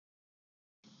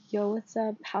Yo, what's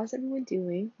up? How's everyone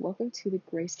doing? Welcome to the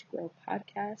Grace to Grow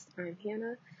podcast. I'm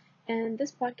Hannah, and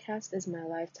this podcast is my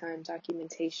lifetime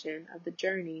documentation of the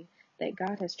journey that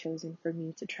God has chosen for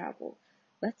me to travel.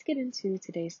 Let's get into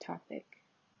today's topic.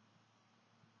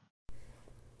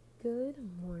 Good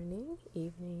morning,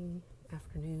 evening,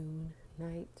 afternoon,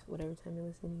 night, whatever time you're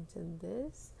listening to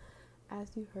this. As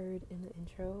you heard in the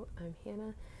intro, I'm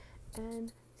Hannah,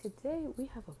 and today we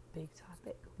have a big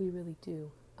topic. We really do.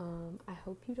 I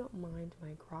hope you don't mind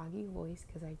my groggy voice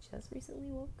because I just recently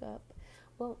woke up.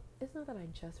 Well, it's not that I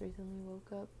just recently woke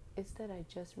up, it's that I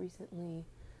just recently,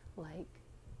 like,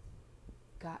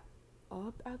 got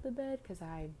up out the bed because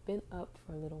I've been up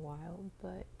for a little while,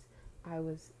 but I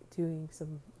was doing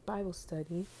some Bible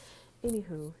study.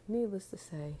 Anywho, needless to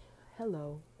say,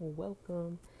 hello,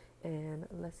 welcome, and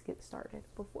let's get started.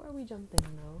 Before we jump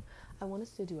in, though, I want us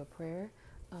to do a prayer.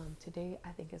 Today, I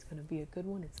think it's going to be a good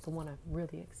one. It's the one I'm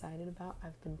really excited about.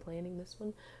 I've been planning this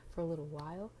one for a little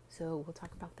while, so we'll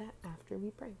talk about that after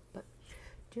we pray. But,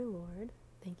 dear Lord,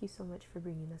 thank you so much for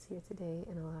bringing us here today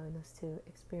and allowing us to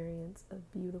experience a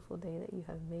beautiful day that you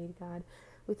have made, God.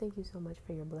 We thank you so much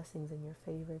for your blessings and your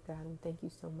favor, God. We thank you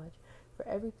so much for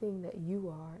everything that you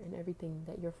are and everything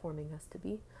that you're forming us to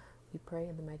be. We pray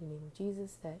in the mighty name of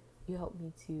Jesus that you help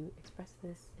me to express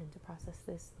this and to process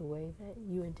this the way that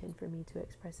you intend for me to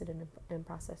express it and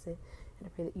process it. And I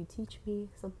pray that you teach me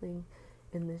something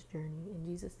in this journey. In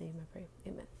Jesus' name I pray.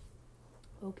 Amen.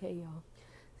 Okay, y'all.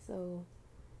 So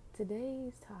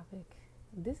today's topic,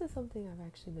 this is something I've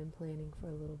actually been planning for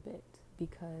a little bit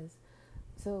because,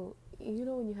 so, you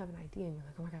know, when you have an idea and you're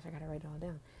like, oh my gosh, I gotta write it all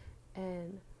down.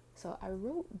 And so I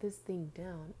wrote this thing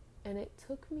down and it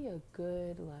took me a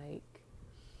good,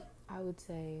 I would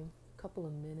say, couple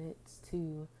of minutes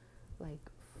to,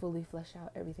 fully flesh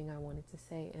out everything I wanted to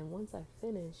say. And once I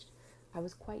finished, I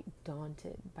was quite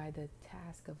daunted by the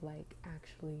task of,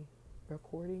 actually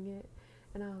recording it.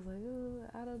 And I was like, ooh,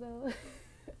 I don't know.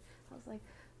 I was like,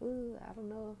 ooh, I don't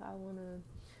know if I want to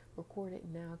record it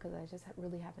now because I just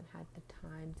really haven't had the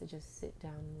time to just sit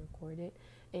down and record it.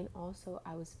 And also,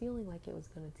 I was feeling like it was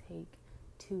going to take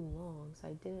too long, so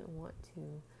I didn't want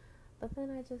to. But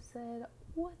then I just said,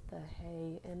 what the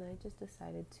hey? And I just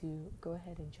decided to go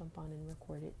ahead and jump on and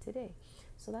record it today.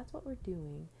 So that's what we're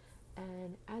doing.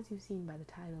 And as you've seen by the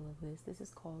title of this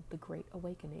is called The Great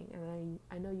Awakening. And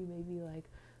I know you may be like,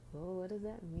 oh, what does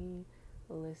that mean?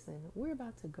 Listen, we're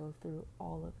about to go through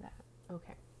all of that.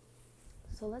 Okay,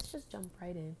 so let's just jump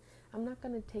right in. I'm not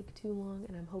going to take too long,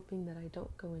 and I'm hoping that I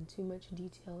don't go in too much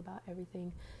detail about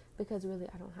everything because really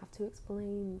I don't have to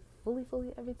explain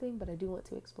fully everything, but I do want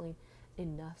to explain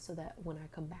enough so that when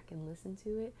I come back and listen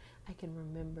to it, I can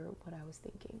remember what I was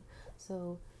thinking.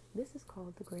 So this is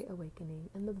called The Great Awakening,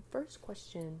 and the first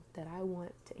question that I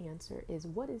want to answer is,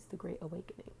 what is the Great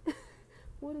Awakening?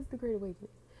 What is the Great Awakening?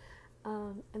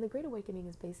 And the Great Awakening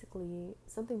is basically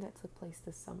something that took place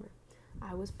this summer.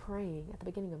 I was praying at the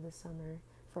beginning of this summer,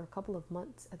 for a couple of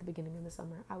months at the beginning of the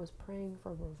summer, I was praying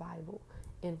for revival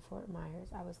in Fort Myers.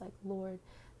 I was like, Lord,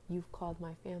 you've called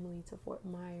my family to Fort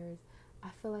Myers. I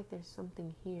feel like there's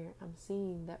something here. I'm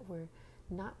seeing that we're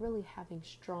not really having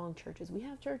strong churches. We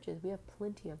have churches, we have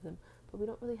plenty of them, but we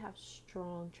don't really have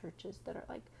strong churches that are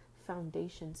like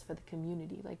foundations for the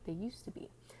community like they used to be.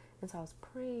 And so I was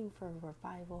praying for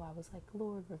revival. I was like,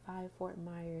 Lord, revive Fort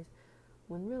Myers,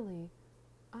 when really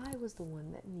I was the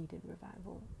one that needed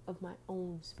revival of my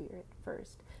own spirit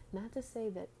first. Not to say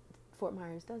that Fort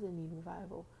Myers doesn't need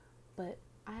revival, but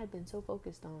I had been so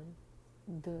focused on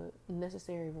the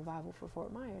necessary revival for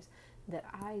Fort Myers that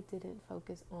I didn't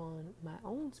focus on my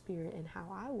own spirit and how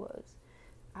I was.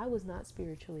 I was not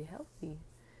spiritually healthy.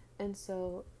 And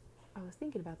so I was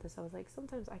thinking about this. I was like,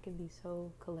 sometimes I can be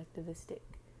so collectivistic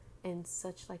and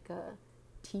such like a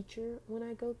teacher when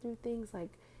I go through things.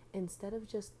 Like, instead of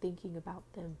just thinking about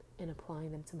them and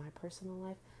applying them to my personal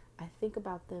life, I think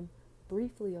about them,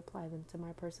 briefly apply them to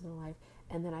my personal life,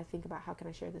 and then I think about, how can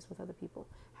I share this with other people?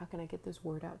 How can I get this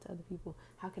word out to other people?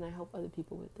 How can I help other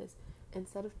people with this?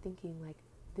 Instead of thinking like,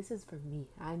 this is for me,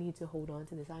 I need to hold on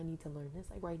to this, I need to learn this,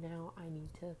 like right now I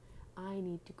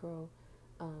need to grow,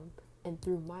 and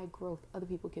through my growth other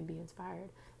people can be inspired.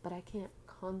 But I can't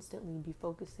constantly be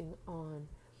focusing on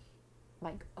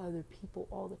like other people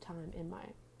all the time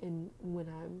in when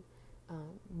I'm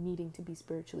needing to be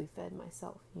spiritually fed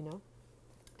myself, you know.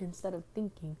 Instead of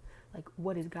thinking like,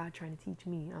 what is God trying to teach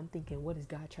me, I'm thinking, what is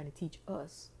God trying to teach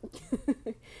us?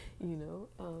 You know.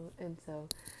 And so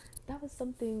that was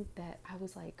something that I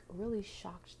was like really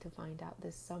shocked to find out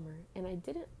this summer. And I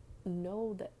didn't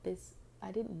know that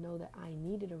I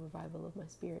needed a revival of my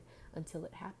spirit until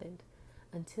it happened.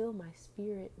 until my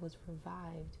spirit was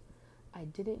revived, I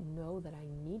didn't know that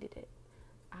I needed it.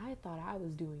 I thought I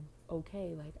was doing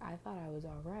okay. Like, I thought I was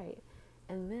all right.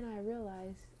 And then I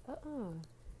realized,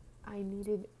 I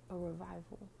needed a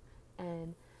revival.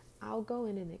 And I'll go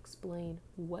in and explain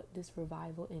what this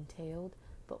revival entailed.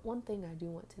 But one thing I do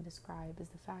want to describe is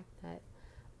the fact that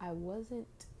I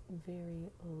wasn't very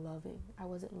loving. I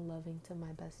wasn't loving to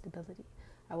my best ability.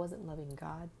 I wasn't loving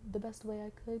God the best way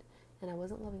I could, and I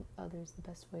wasn't loving others the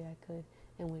best way I could.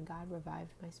 And when God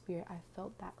revived my spirit, I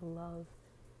felt that love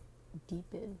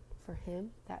deepen for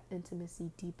Him, that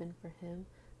intimacy deepen for Him,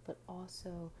 but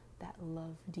also that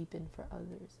love deepen for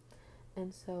others.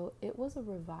 And so it was a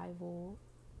revival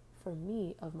for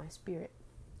me of my spirit.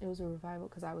 It was a revival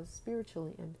because I was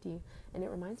spiritually empty. And it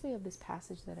reminds me of this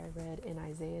passage that I read in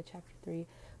Isaiah chapter 3,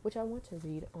 which I want to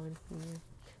read on here.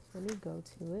 Let me go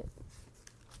to it.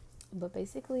 But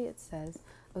basically it says,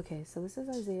 okay, so this is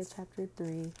Isaiah chapter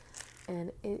 3,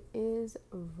 and it is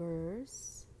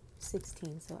verse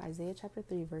 16. So Isaiah chapter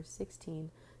 3, verse 16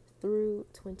 through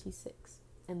 26.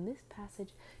 And this passage,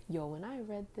 when I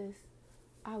read this,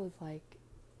 I was like,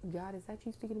 God, is that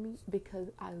you speaking to me? Because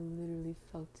I literally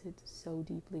felt it so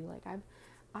deeply. Like,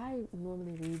 I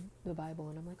normally read the Bible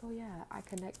and I'm like, oh yeah, I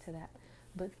connect to that.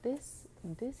 But this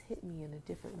hit me in a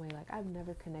different way. Like, I've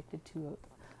never connected to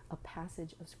a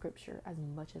passage of scripture as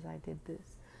much as I did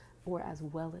this, or as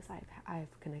well as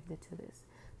I've connected to this.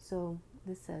 So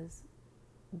this says,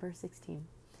 verse 16,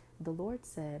 the Lord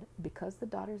said, because the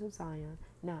daughters of Zion.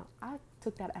 Now, I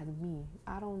took that as me.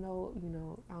 I don't know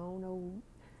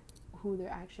who they're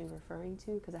actually referring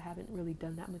to, because I haven't really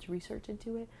done that much research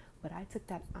into it, but I took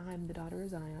that I'm the daughter of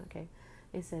Zion. Okay,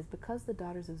 it says, because the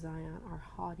daughters of Zion are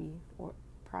haughty or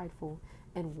prideful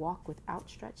and walk with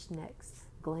outstretched necks,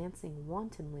 glancing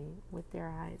wantonly with their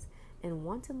eyes. And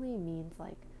wantonly means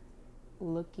like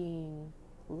looking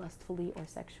lustfully or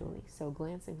sexually. So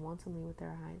glancing wantonly with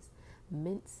their eyes,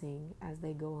 mincing as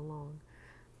they go along,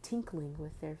 tinkling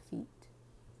with their feet.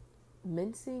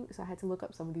 Mincing, so I had to look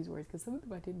up some of these words because some of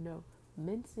them I didn't know.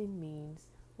 Mincing means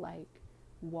like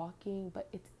walking, but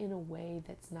it's in a way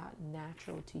that's not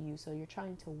natural to you. So you're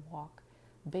trying to walk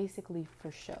basically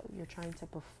for show. You're trying to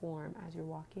perform as you're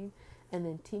walking. And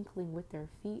then tinkling with their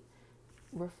feet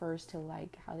refers to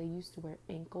like how they used to wear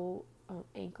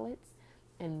anklets,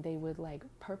 and they would like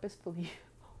purposefully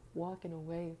walk in a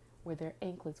way where their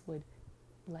anklets would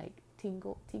like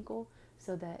tinkle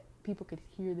so that people could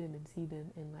hear them and see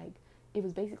them, and like it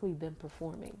was basically them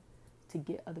performing to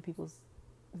get other people's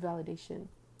validation.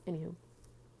 Anywho,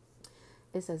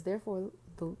 it says, therefore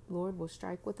the Lord will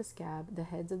strike with a scab the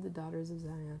heads of the daughters of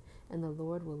Zion, and the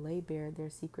Lord will lay bare their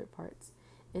secret parts.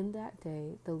 In that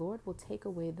day the Lord will take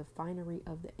away the finery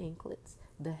of the anklets,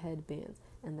 the headbands,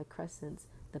 and the crescents,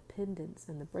 the pendants,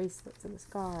 and the bracelets, and the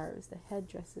scarves, the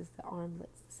headdresses, the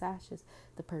armlets, the sashes,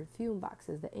 the perfume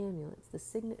boxes, the amulets, the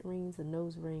signet rings, the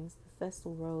nose rings, the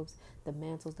festal robes, the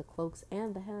mantles, the cloaks,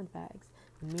 and the handbags,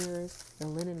 the mirrors, the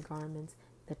linen garments,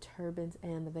 the turbans,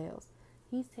 and the veils.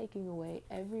 He's taking away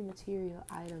every material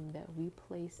item that we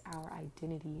place our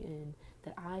identity in,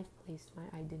 that I've placed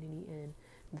my identity in,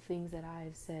 the things that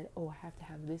I've said, oh, I have to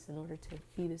have this in order to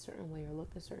be this certain way or look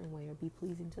a certain way or be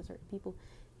pleasing to certain people.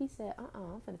 He said,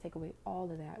 I'm going to take away all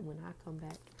of that when I come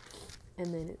back.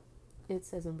 And then it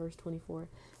says in verse 24,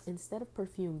 instead of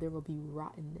perfume, there will be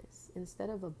rottenness. Instead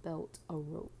of a belt, a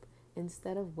rope.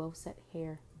 Instead of well-set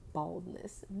hair,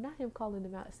 baldness. Not him calling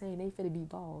them out saying they finna be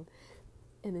bald.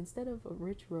 And instead of a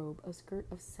rich robe, a skirt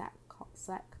of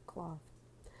sackcloth,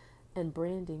 and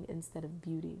branding instead of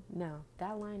beauty. Now,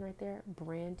 that line right there,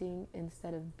 branding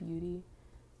instead of beauty,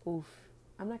 oof.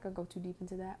 I'm not going to go too deep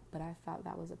into that, but I thought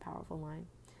that was a powerful line.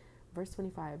 Verse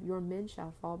 25, your men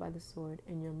shall fall by the sword,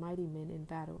 and your mighty men in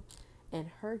battle. And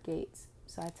her gates,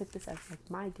 so I took this as like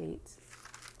my gates,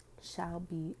 shall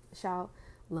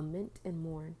lament and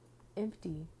mourn.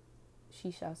 Empty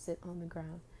she shall sit on the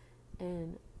ground.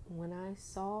 And when I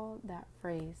saw that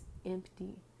phrase,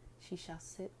 empty she shall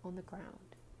sit on the ground,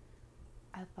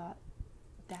 I thought,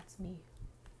 that's me.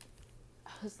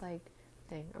 I was like,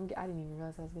 dang, I didn't even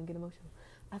realize I was going to get emotional.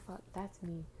 I thought, that's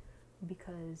me,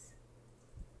 because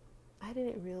I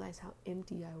didn't realize how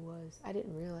empty I was. I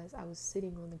didn't realize I was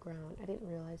sitting on the ground. I didn't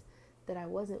realize that I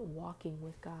wasn't walking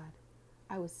with God.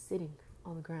 I was sitting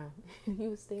on the ground. He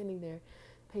was standing there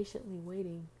patiently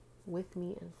waiting with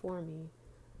me and for me,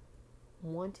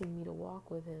 wanting me to walk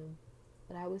with him.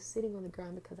 But I was sitting on the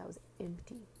ground because I was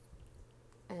empty.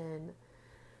 And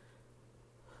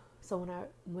so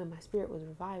when my spirit was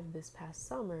revived this past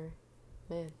summer,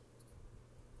 man,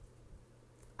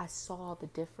 I saw the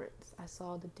difference. I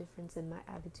saw the difference in my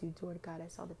attitude toward God. I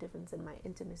saw the difference in my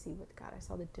intimacy with God. I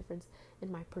saw the difference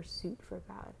in my pursuit for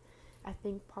God. I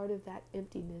think part of that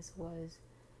emptiness was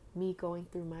me going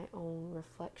through my own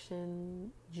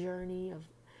reflection journey of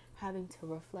having to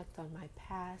reflect on my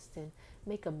past and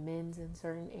make amends in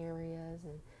certain areas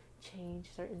and change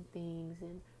certain things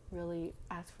and really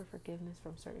ask for forgiveness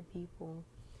from certain people.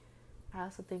 I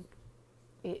also think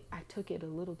I took it a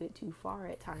little bit too far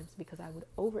at times because I would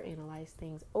overanalyze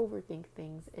things, overthink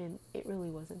things, and it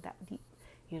really wasn't that deep,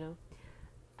 you know.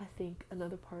 I think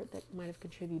another part that might have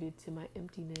contributed to my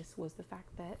emptiness was the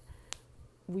fact that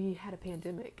we had a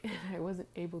pandemic and I wasn't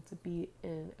able to be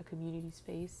in a community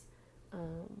space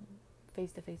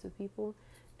face to face with people.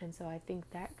 And so I think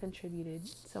that contributed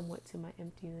somewhat to my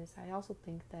emptiness. I also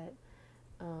think that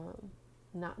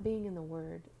not being in the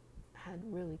Word had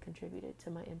really contributed to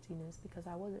my emptiness because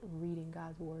I wasn't reading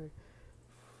God's Word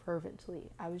fervently.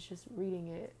 I was just reading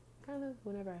it kind of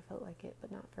whenever I felt like it,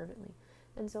 but not fervently.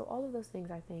 And so all of those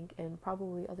things, I think, and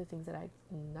probably other things that I'm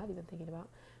not even thinking about,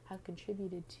 have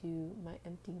contributed to my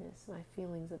emptiness, my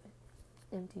feelings of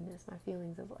emptiness, my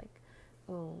feelings of like,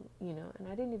 oh, you know, and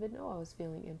I didn't even know I was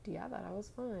feeling empty. I thought I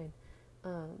was fine.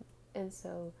 And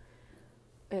so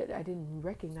I didn't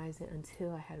recognize it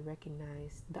until I had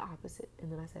recognized the opposite.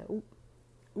 And then I said,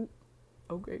 oop,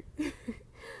 okay.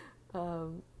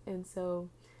 And so,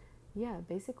 yeah,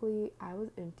 basically I was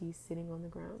empty sitting on the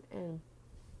ground. And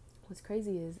what's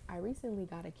crazy is I recently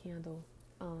got a candle.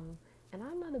 And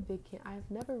I'm not a big I've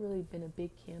never really been a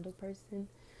big candle person.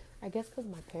 I guess because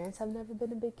my parents have never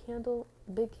been a big candle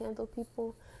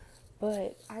people.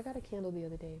 But I got a candle the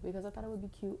other day because I thought it would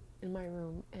be cute in my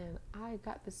room. And I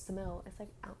got this smell. It's like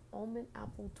almond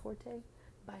apple torte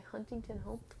by Huntington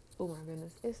Home. Oh my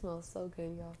goodness. It smells so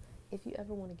good, y'all. If you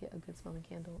ever want to get a good smelling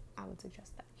candle, I would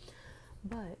suggest that.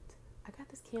 But I got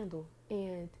this candle.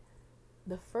 And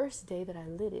the first day that I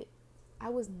lit it, I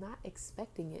was not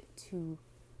expecting it to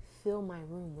fill my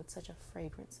room with such a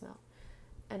fragrant smell.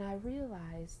 And I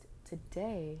realized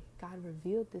today, God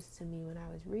revealed this to me when I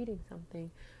was reading something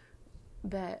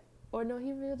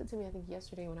he revealed it to me, I think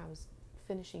yesterday when I was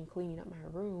finishing cleaning up my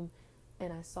room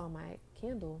and I saw my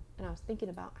candle and I was thinking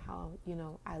about how, you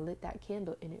know, I lit that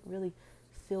candle and it really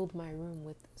filled my room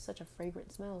with such a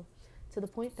fragrant smell to the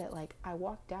point that like I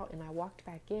walked out and I walked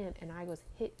back in and I was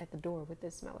hit at the door with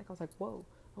this smell. Like I was like, whoa,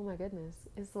 oh my goodness,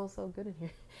 it smells so good in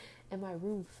here. And my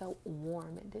room felt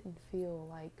warm. It didn't feel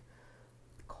like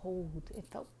cold. It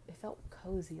felt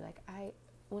cozy. Like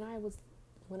when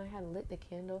I had lit the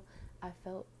candle, I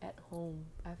felt at home.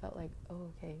 I felt like,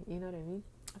 oh, okay, you know what I mean?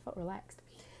 I felt relaxed.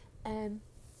 And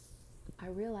I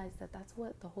realized that that's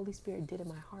what the Holy Spirit did in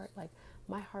my heart. Like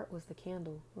my heart was the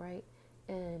candle, right?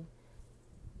 And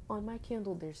on my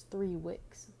candle there's 3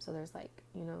 wicks. So there's like,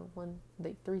 you know,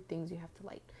 like 3 things you have to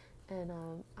light. And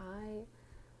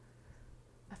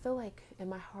I feel like in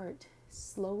my heart,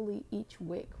 slowly each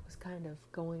wick was kind of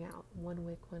going out. 1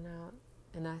 wick went out,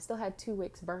 and I still had 2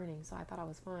 wicks burning, so I thought I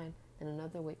was fine. Then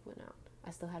another wick went out. I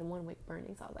still had 1 wick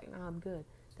burning, so I was like, nah, I'm good.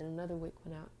 Then another wick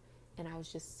went out, and I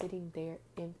was just sitting there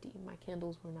empty. My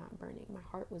candles were not burning. My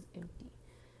heart was empty.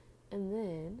 And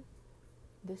then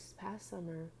this past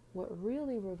summer, what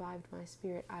really revived my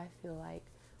spirit, I feel like,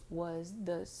 was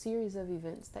the series of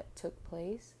events that took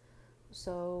place.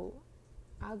 So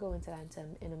I'll go into that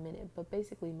in a minute, but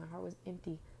basically my heart was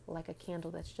empty like a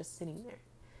candle that's just sitting there.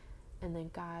 And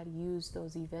then God used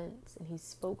those events and he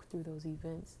spoke through those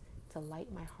events to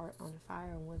light my heart on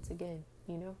fire once again,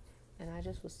 you know? And I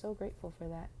just was so grateful for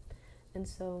that. And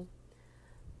so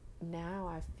now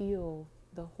I feel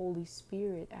the Holy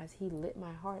Spirit as he lit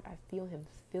my heart. I feel him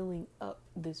filling up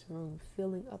this room,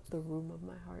 filling up the room of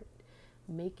my heart,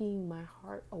 making my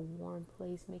heart a warm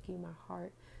place, making my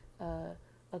heart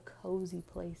a cozy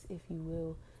place, if you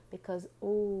will, because,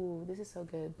 oh, this is so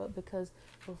good. But because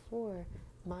before,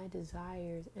 my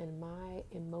desires and my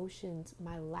emotions,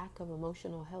 my lack of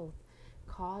emotional health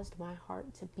caused my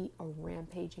heart to be a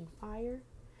rampaging fire,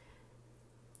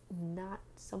 not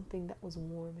something that was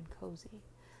warm and cozy.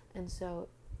 And so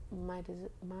my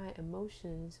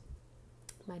emotions,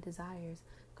 my desires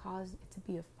caused it to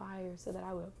be a fire so that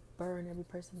I would burn every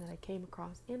person that I came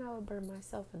across, and I would burn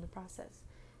myself in the process.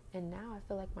 And now I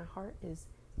feel like my heart is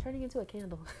turning into a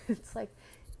candle. It's like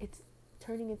it's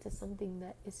turning into something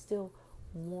that is still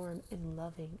warm and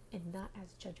loving and not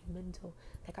as judgmental.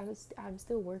 Like I'm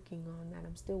still working on that.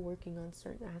 I'm still working on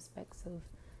certain aspects of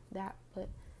that, but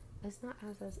it's not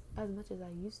as much as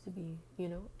I used to be, you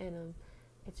know. And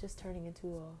it's just turning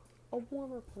into a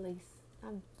warmer place.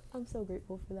 I'm so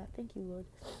grateful for that. Thank you, Lord.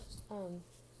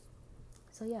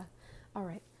 So yeah. All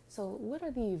right. So, what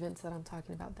are the events that I'm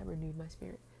talking about that renewed my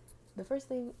spirit? The first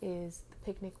thing is the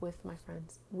picnic with my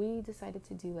friends. We decided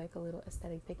to do like a little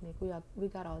aesthetic picnic. We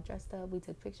got all dressed up. We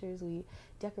took pictures. We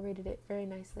decorated it very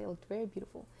nicely. It looked very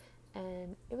beautiful,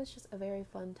 and it was just a very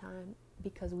fun time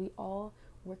because we all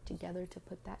worked together to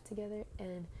put that together.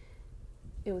 And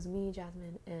it was me,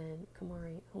 Jasmine, and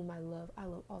Kamari, whom I love. I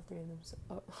love all three of them.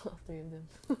 All three of them,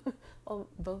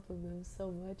 both of them so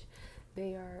much.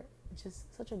 They are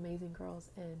just such amazing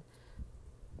girls, and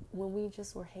when we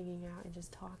just were hanging out and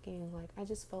just talking, like I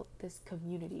just felt this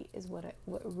community is what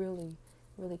really,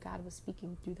 really God was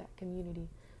speaking through that community,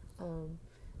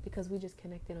 because we just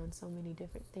connected on so many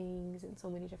different things and so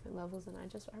many different levels, and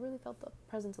I really felt the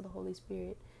presence of the Holy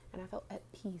Spirit, and I felt at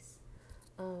peace,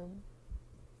 and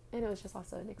it was just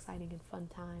also an exciting and fun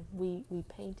time. We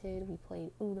painted, we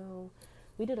played Uno,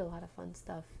 we did a lot of fun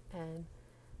stuff, and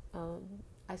um,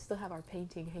 I still have our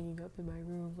painting hanging up in my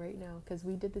room right now because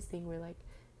we did this thing where like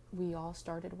we all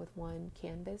started with one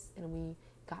canvas and we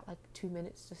got like 2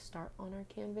 minutes to start on our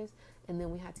canvas, and then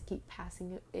we had to keep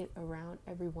passing it around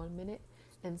every 1 minute,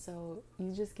 and so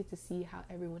you just get to see how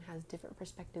everyone has different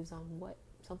perspectives on what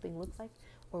something looks like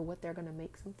or what they're gonna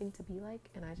make something to be like,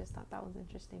 and I just thought that was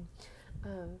interesting,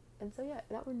 and so yeah,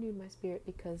 that renewed my spirit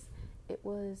because it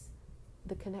was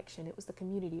the connection, it was the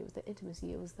community, it was the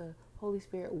intimacy, it was the Holy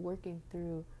Spirit working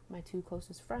through my two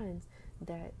closest friends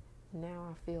that now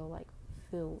I feel like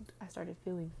filled. I started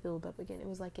feeling filled up again. It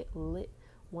was like it lit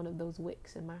one of those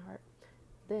wicks in my heart.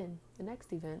 Then the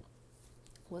next event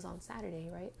was on Saturday,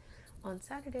 right? On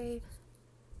Saturday,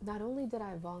 not only did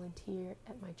I volunteer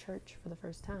at my church for the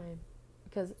first time,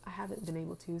 because I haven't been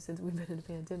able to since we've been in the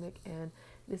pandemic, and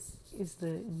this is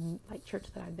the like church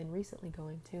that I've been recently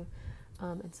going to,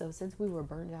 and so since we were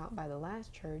burned out by the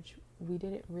last church, we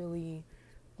didn't really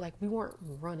like we weren't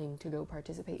running to go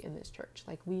participate in this church.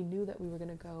 Like we knew that we were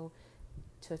gonna go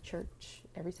to church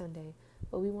every Sunday,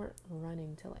 but we weren't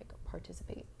running to like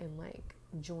participate and like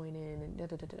join in and da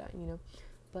da da da, you know.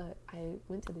 But I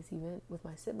went to this event with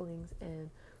my siblings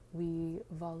and we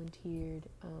volunteered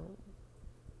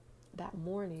that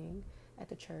morning at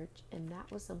the church, and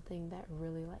that was something that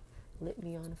really like lit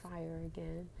me on fire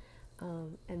again.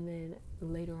 And then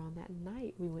later on that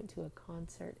night, we went to a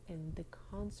concert, and the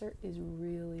concert is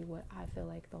really what I feel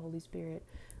like the Holy Spirit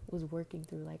was working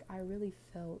through. Like I really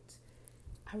felt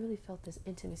this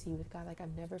intimacy with God like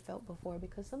I've never felt before,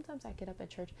 because sometimes I get up at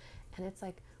church and it's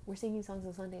like we're singing songs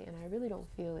on Sunday and I really don't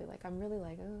feel it. Like I'm really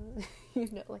like, you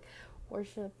know, like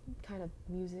worship kind of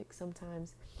music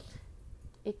sometimes.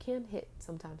 It can hit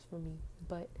sometimes for me,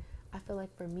 but I feel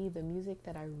like for me, the music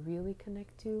that I really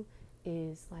connect to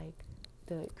is like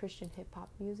the Christian hip hop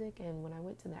music. And when I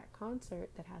went to that concert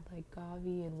that had like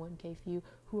Gavi and 1K Few,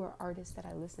 who are artists that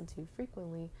I listen to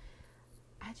frequently,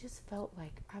 I just felt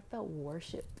like I felt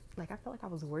worship. Like I felt like I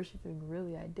was worshiping,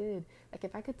 really. I did. Like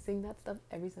if I could sing that stuff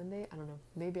every Sunday, I don't know,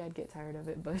 maybe I'd get tired of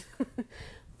it, but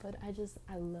but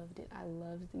I loved it. I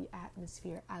loved the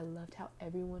atmosphere. I loved how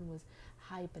everyone was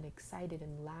hype and excited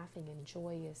and laughing and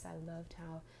joyous. I loved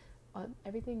how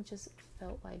everything just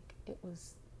felt like it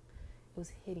was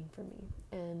hitting for me.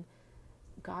 And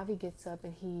Gavi gets up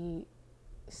and he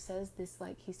says this,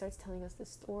 like he starts telling us this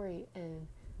story, and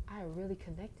I really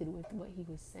connected with what he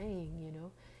was saying, you know,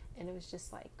 and it was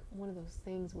just like one of those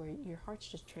things where your heart's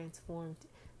just transformed.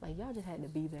 Like y'all just had to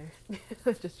be there.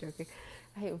 I'm just joking.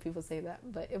 I hate when people say that,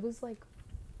 but it was like,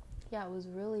 yeah, it was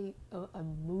really a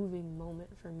moving moment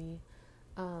for me,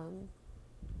 and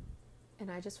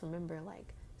I just remember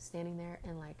like standing there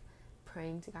and like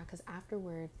praying to God, because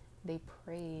afterward they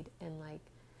prayed, and like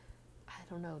I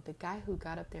don't know, the guy who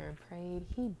got up there and prayed,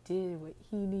 he did what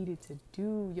he needed to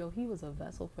do. Yo, he was a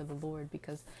vessel for the Lord,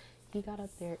 because he got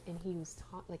up there and he was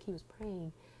like he was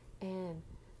praying, and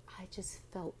I just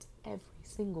felt every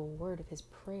single word of his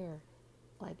prayer.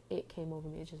 Like it came over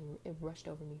me. It rushed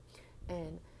over me.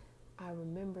 And I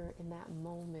remember in that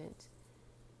moment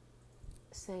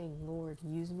saying, Lord,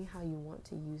 use me how you want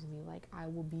to use me. Like I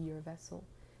will be your vessel.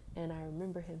 And I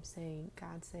remember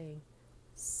God saying,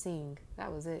 sing.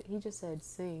 That was it. He just said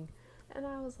sing. And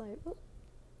I was like, oop.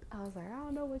 I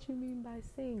don't know what you mean by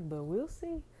sing, but we'll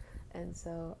see. And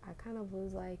so I kind of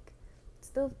was like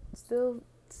still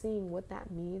seeing what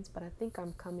that means, but I think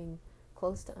I'm coming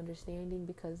close to understanding,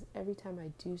 because every time I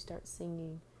do start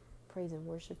singing praise and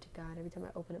worship to God, every time I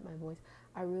open up my voice,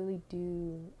 I really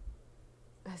do,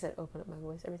 I said open up my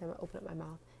voice, every time I open up my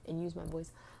mouth and use my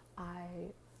voice, I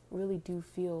really do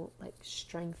feel like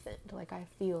strengthened. Like I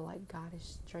feel like God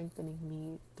is strengthening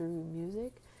me through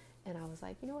music. And I was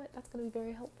like, you know what, that's going to be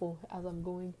very helpful as I'm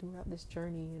going throughout this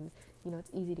journey. And, you know,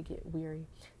 it's easy to get weary.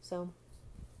 So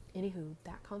Anywho,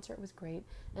 that concert was great.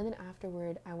 And then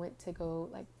afterward, I went to go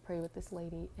like pray with this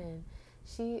lady, and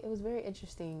it was very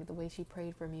interesting the way she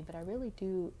prayed for me. But I really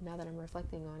do, now that I'm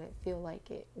reflecting on it, feel like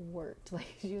it worked.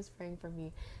 Like, she was praying for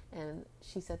me, and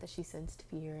she said that she sensed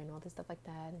fear and all this stuff like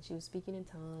that, and she was speaking in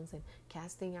tongues and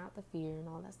casting out the fear and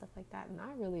all that stuff like that. And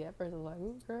I really at first was like,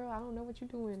 "Ooh, girl, I don't know what you're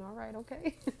doing. All right,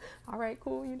 okay, all right,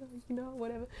 cool,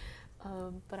 whatever."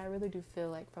 But I really do feel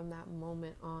like from that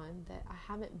moment on that I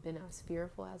haven't been as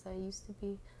fearful as I used to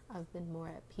be. I've been more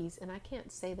at peace. And I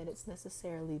can't say that it's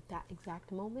necessarily that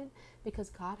exact moment, because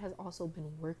God has also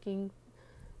been working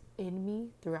in me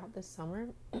throughout this summer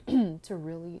to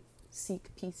really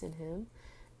seek peace in Him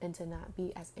and to not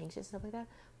be as anxious and stuff like that.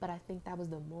 But I think that was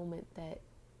the moment that,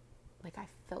 like, I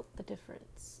felt the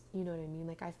difference. You know what I mean?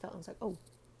 Like, I was like, oh,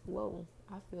 whoa,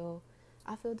 I feel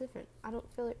different. I don't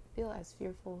feel as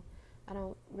fearful. I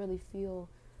don't really feel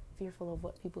fearful of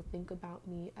what people think about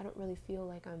me. I don't really feel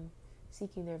like I'm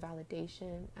seeking their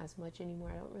validation as much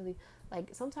anymore. I don't really, like,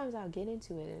 sometimes I'll get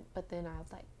into it, but then I'll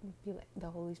like be like, the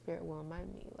Holy Spirit will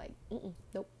remind me, like,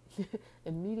 nope,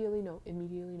 immediately no,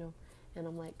 and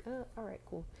I'm like, all right,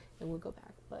 cool, and we'll go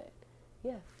back. But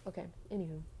yeah, okay.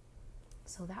 Anywho,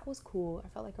 so that was cool. I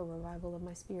felt like a revival of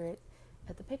my spirit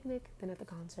at the picnic, then at the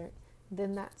concert,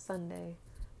 then that Sunday.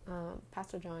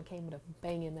 Pastor John came with a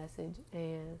banging message,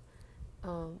 and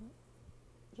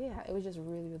yeah, it was just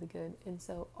really, really good. And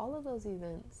so all of those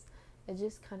events, it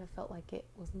just kind of felt like it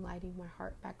was lighting my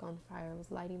heart back on fire. It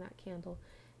was lighting that candle,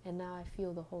 and now I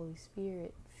feel the Holy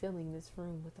Spirit filling this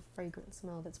room with a fragrant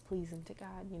smell that's pleasing to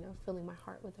God, filling my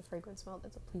heart with a fragrant smell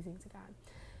that's pleasing to God.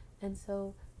 And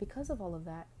so because of all of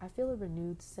that, I feel a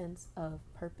renewed sense of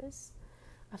purpose.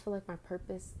 I feel like my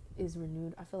purpose is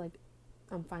renewed. I feel like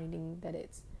I'm finding that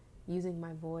it's using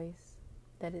my voice,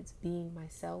 that it's being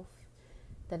myself,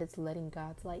 that it's letting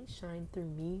God's light shine through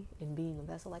me and being a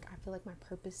vessel. Like, I feel like my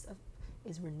purpose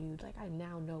is renewed. Like, I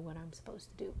now know what I'm supposed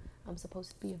to do. I'm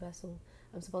supposed to be a vessel.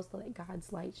 I'm supposed to let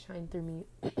God's light shine through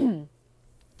me.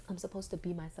 I'm supposed to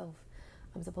be myself.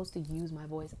 I'm supposed to use my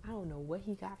voice. I don't know what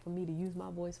He got for me to use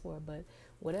my voice for, but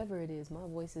whatever it is, my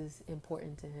voice is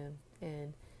important to Him,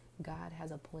 and God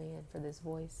has a plan for this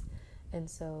voice. And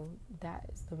so that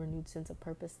is the renewed sense of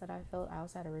purpose that I felt. I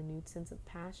also had a renewed sense of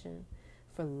passion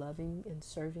for loving and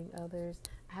serving others.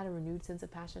 I had a renewed sense of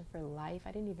passion for life.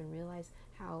 I didn't even realize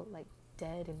how, like,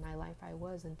 dead in my life I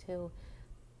was until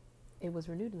it was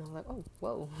renewed, and I was like, oh,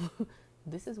 whoa.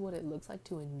 This is what it looks like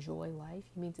to enjoy life.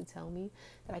 You mean to tell me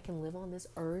that I can live on this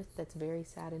earth that's very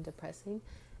sad and depressing,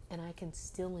 and I can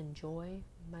still enjoy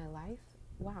my life?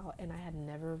 Wow. And I had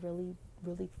never really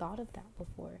thought of that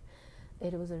before.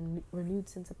 It was a renewed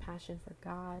sense of passion for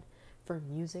God, for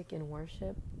music and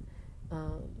worship.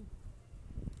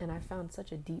 And I found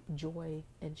such a deep joy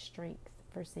and strength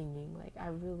for singing. Like, I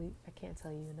can't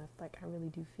tell you enough. Like, I really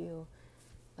do feel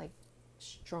like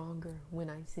stronger when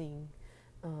I sing.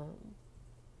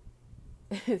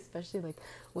 Especially like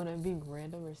when I'm being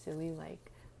random or silly.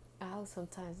 Like, I used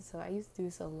to do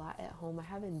this a lot at home. I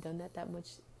haven't done that much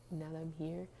now that I'm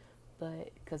here,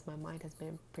 but because my mind has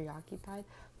been preoccupied.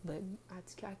 But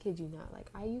I kid you not, like,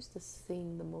 I used to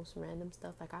sing the most random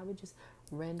stuff. Like, I would just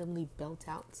randomly belt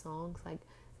out songs, like,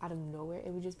 out of nowhere.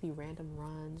 It would just be random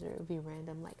runs, or it would be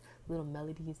random, like, little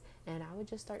melodies, and I would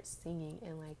just start singing,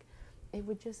 and, like, it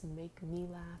would just make me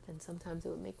laugh, and sometimes it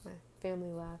would make my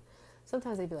family laugh.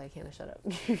 Sometimes they'd be like, Hannah, shut up.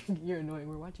 You're annoying.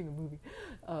 We're watching a movie.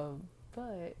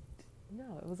 But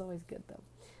no, it was always good, though.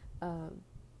 And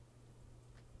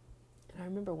I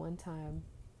remember one time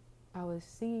I was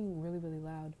singing really, really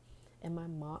loud, and my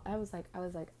mom, I was like,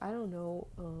 I don't know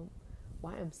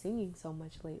why I'm singing so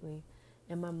much lately.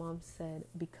 And my mom said,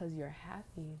 because you're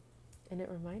happy. And it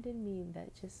reminded me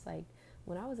that just like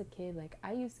when I was a kid, like,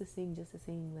 I used to sing just to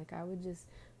sing. Like, I would just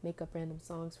make up random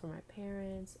songs for my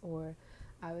parents, or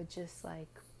I would just like,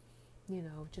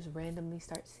 just randomly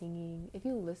start singing. If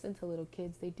you listen to little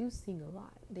kids, they do sing a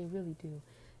lot. They really do.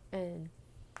 And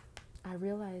I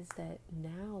realized that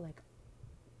now, like,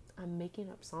 I'm making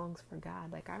up songs for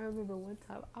God. Like, I remember one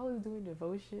time I was doing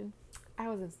devotion.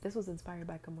 This was inspired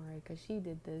by Kamari, because she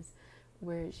did this,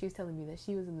 where she was telling me that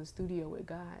she was in the studio with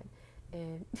God,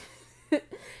 and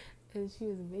and she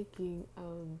was making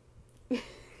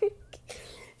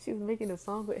she was making a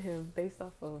song with Him based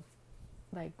off of,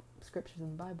 like, scriptures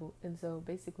in the Bible. And so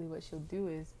basically what she'll do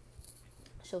is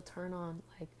she'll turn on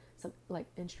like some like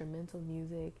instrumental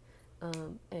music,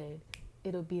 and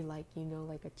it'll be like,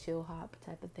 like a chill hop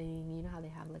type of thing. You know how they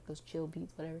have like those chill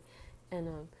beats, whatever. And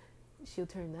she'll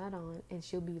turn that on, and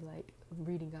she'll be like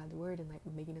reading God's word and like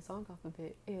making a song off of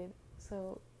it. And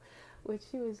so when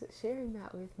she was sharing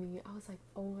that with me, I was like,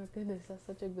 oh my goodness, that's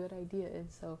such a good idea.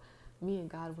 And so me and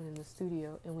God went in the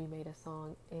studio and we made a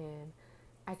song. And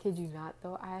I kid you not,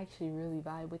 though, I actually really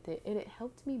vibe with it. And it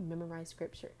helped me memorize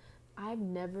scripture. I've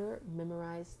never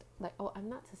memorized, like, oh, I'm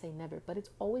not to say never, but it's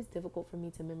always difficult for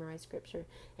me to memorize scripture.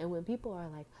 And when people are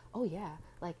like, oh, yeah,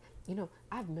 like,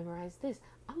 I've memorized this,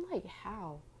 I'm like,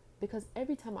 how? Because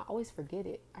every time I always forget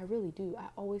it. I really do. I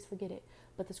always forget it.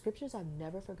 But the scriptures I've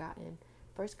never forgotten.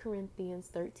 1 Corinthians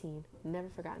 13, never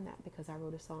forgotten that because I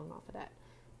wrote a song off of that.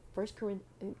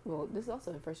 This is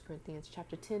also in 1 Corinthians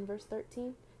chapter 10, verse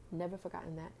 13. Never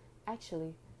forgotten that.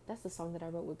 Actually, that's the song that I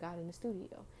wrote with God in the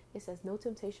studio. It says, "No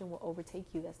temptation will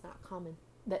overtake you that's not common.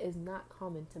 That is not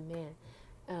common to man,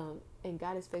 and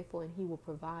God is faithful, and He will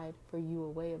provide for you a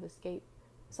way of escape."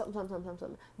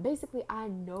 Something. Basically, I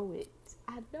know it.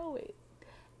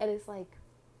 And it's like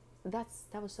that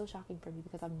was so shocking for me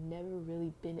because I've never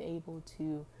really been able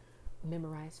to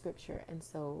memorize scripture, and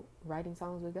so writing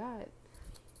songs with God,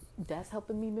 that's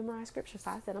helping me memorize scripture.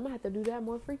 So I said, I'm gonna have to do that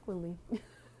more frequently.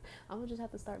 I'm gonna just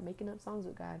have to start making up songs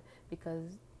with God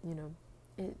because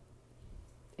it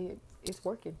it's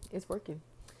working. It's working.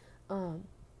 Um,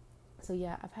 so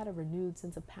yeah, I've had a renewed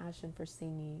sense of passion for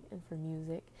singing and for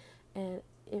music, and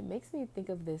it makes me think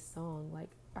of this song, like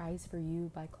 "Eyes for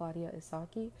You" by Claudia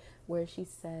Isaki, where she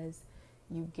says,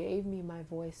 "You gave me my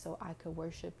voice so I could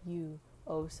worship you.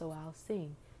 Oh, so I'll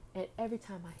sing." And every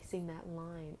time I sing that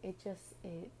line, it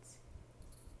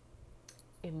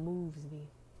moves me.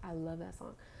 I love that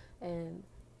song. And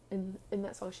in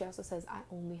that song, she also says, "I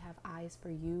only have eyes for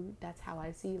you." That's how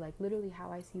I see, like literally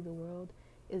how I see the world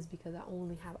is because I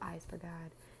only have eyes for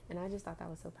God. And I just thought that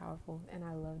was so powerful. And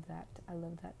I loved that. I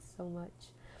loved that so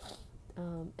much.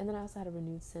 And then I also had a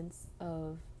renewed sense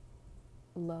of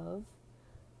love.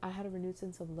 I had a renewed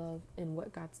sense of love in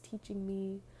what God's teaching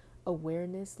me,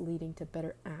 awareness leading to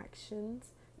better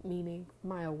actions, meaning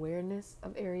my awareness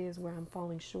of areas where I'm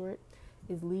falling short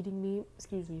is leading me,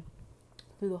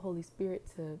 through the Holy Spirit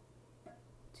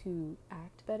to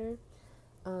act better.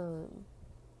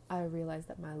 I realized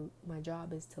that my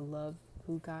job is to love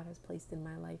who God has placed in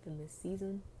my life in this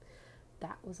season.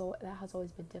 That has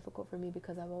always been difficult for me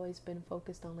because I've always been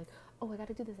focused on like, oh, I got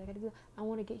to do this, I got to do that. I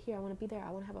want to get here, I want to be there, I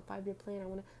want to have a 5-year plan, I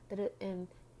want to, and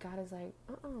God is like,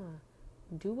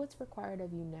 do what's required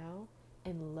of you now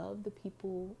and love the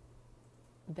people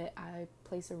that I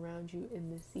place around you in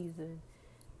this season,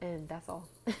 and that's all.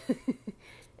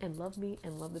 And love me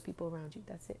and love the people around you.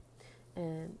 That's it.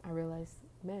 And I realized,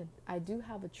 man, I do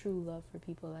have a true love for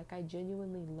people. Like I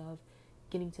genuinely love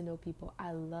getting to know people.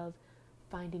 I love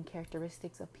finding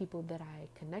characteristics of people that I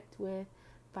connect with,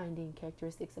 finding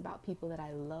characteristics about people that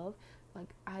I love. Like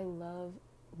I love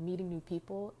meeting new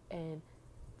people and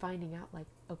finding out like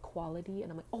a quality,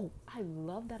 and I'm like, oh, I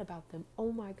love that about them.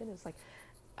 Oh my goodness. Like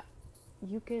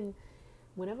you can,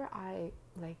 whenever I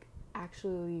like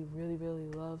actually really really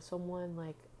love someone,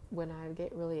 like when I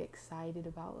get really excited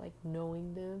about like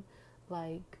knowing them,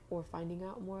 like or finding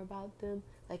out more about them,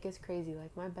 like it's crazy.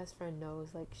 Like my best friend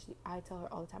knows, like I tell her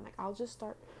all the time, like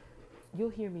you'll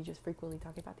hear me just frequently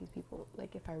talking about these people,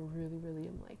 like if I really really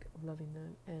am like loving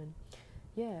them. And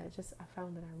yeah, just I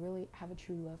found that I really have a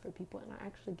true love for people, and I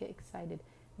actually get excited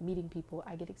meeting people.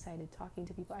 I get excited talking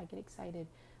to people. I get excited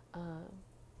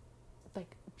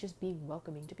like just being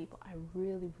welcoming to people. I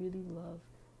really really love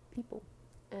people,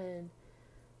 and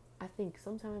I think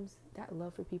sometimes that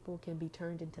love for people can be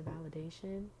turned into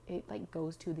validation. It like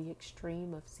goes to the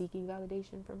extreme of seeking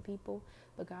validation from people,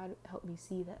 but God helped me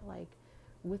see that like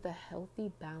with a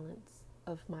healthy balance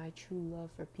of my true love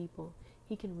for people,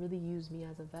 He can really use me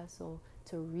as a vessel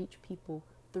to reach people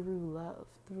through love,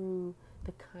 through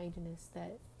the kindness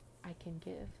that I can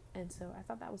give. And so I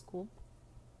thought that was cool.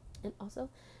 And also,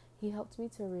 He helped me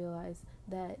to realize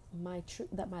that my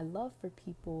love for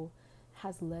people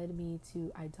has led me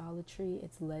to idolatry.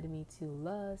 It's led me to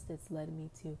lust. It's led me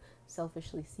to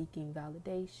selfishly seeking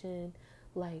validation.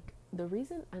 Like the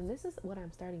reason, and this is what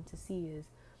I'm starting to see, is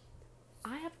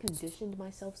I have conditioned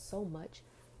myself so much.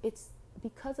 It's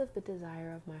because of the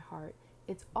desire of my heart.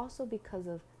 It's also because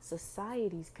of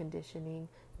society's conditioning,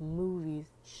 movies,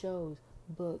 shows,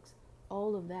 books,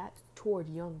 all of that toward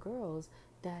young girls,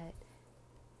 that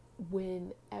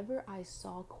whenever I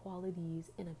saw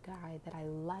qualities in a guy that I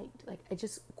liked, like I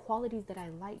just qualities that I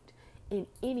liked in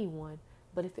anyone,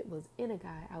 but if it was in a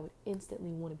guy, I would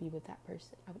instantly want to be with that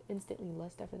person. I would instantly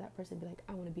lust after that person, be like,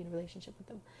 I want to be in a relationship with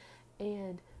them.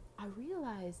 And I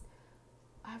realized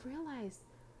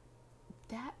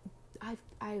that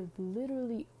I've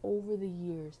literally over the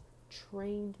years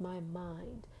trained my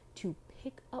mind to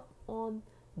pick up on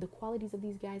the qualities of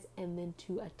these guys and then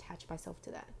to attach myself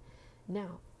to that.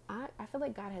 Now, I feel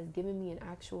like God has given me an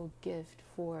actual gift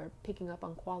for picking up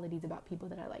on qualities about people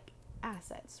that are like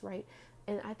assets, right?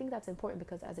 And I think that's important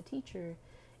because as a teacher,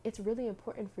 it's really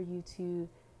important for you to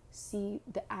see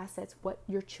the assets, what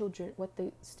your children, what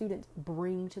the students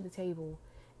bring to the table,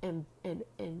 and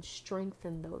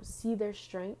strengthen those. See their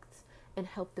strengths and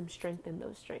help them strengthen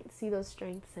those strengths. See those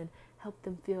strengths and help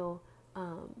them feel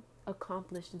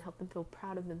accomplished and help them feel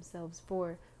proud of themselves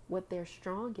for what they're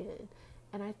strong in.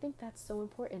 And I think that's so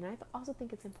important. And I also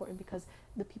think it's important because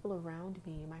the people around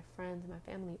me, my friends, my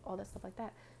family, all that stuff like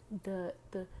that,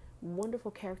 the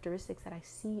wonderful characteristics that I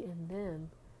see in them,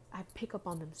 I pick up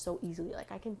on them so easily.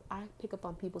 Like I pick up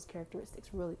on people's characteristics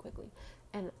really quickly.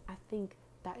 And I think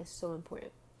that is so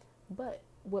important. But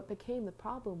what became the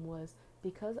problem was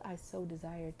because I so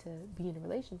desired to be in a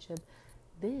relationship,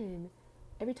 then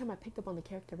every time I picked up on the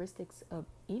characteristics of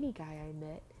any guy I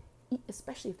met,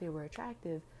 especially if they were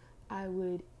attractive, I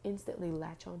would instantly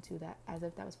latch onto that as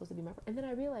if that was supposed to be my friend. And then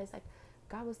I realized, like,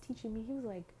 God was teaching me. He was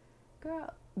like,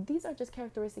 girl, these are just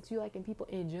characteristics you like in people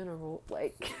in general.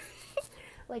 Like,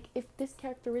 like if this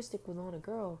characteristic was on a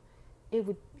girl,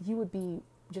 you would be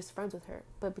just friends with her.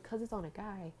 But because it's on a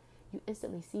guy, you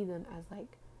instantly see them as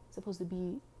like supposed to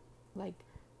be like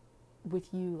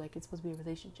with you, like it's supposed to be a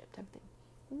relationship type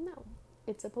thing. No,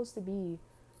 it's supposed to be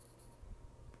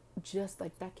just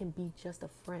like that, can be just a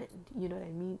friend, you know what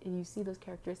I mean? And you see those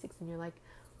characteristics and you're like,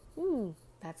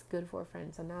 that's good for a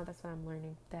friend. So now that's what I'm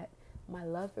learning, that my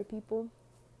love for people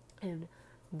and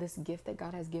this gift that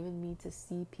God has given me to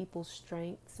see people's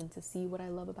strengths and to see what I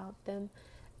love about them,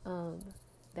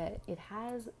 that it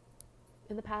has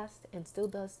in the past and still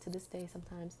does to this day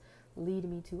sometimes lead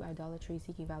me to idolatry,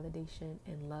 seeking validation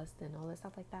and lust and all that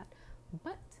stuff like that.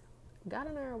 But God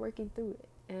and I are working through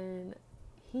it, and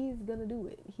He's gonna do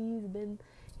it. He's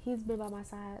been by my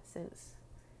side since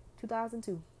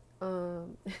 2002.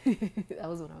 That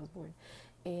was when I was born,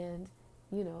 and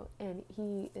and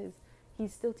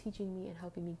he's still teaching me and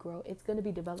helping me grow. It's gonna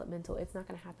be developmental. It's not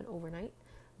gonna happen overnight,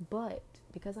 but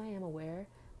because I am aware,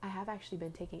 I have actually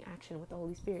been taking action with the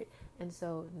Holy Spirit, and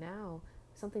so now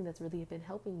something that's really been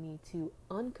helping me to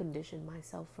uncondition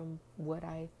myself from what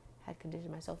I had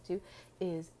conditioned myself to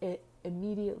is it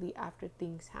immediately after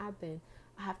things happen,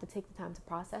 I have to take the time to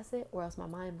process it, or else my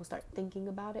mind will start thinking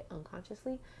about it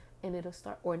unconsciously, and it'll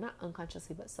start, or not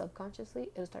unconsciously but subconsciously,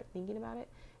 it'll start thinking about it,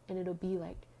 and it'll be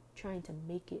like trying to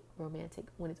make it romantic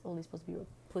when it's only supposed to be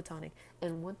platonic.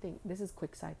 And one thing, this is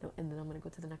quick side note and then I'm going to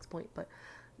go to the next point, but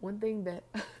one thing that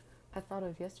I thought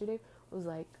of yesterday was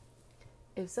like,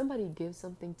 if somebody gives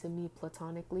something to me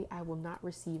platonically, I will not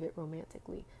receive it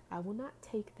romantically. I will not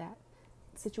take that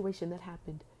situation that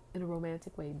happened in a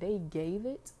romantic way. They gave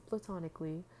it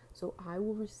platonically, so I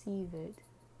will receive it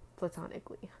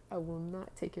platonically. I will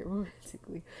not take it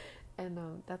romantically. And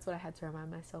that's what I had to remind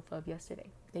myself of yesterday.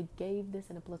 They gave this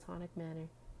in a platonic manner.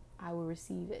 I will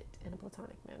receive it in a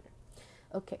platonic manner.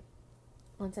 Okay,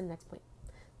 on to the next point.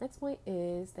 Next point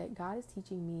is that God is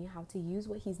teaching me how to use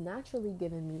what He's naturally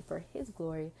given me for His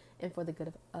glory and for the good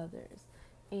of others.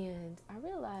 And I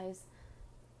realize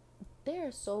there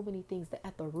are so many things that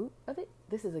at the root of it,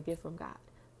 this is a gift from God.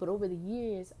 But over the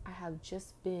years, I have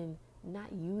just been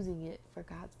not using it for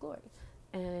God's glory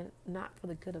and not for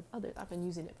the good of others. I've been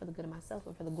using it for the good of myself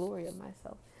and for the glory of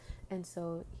myself. And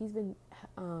so He's been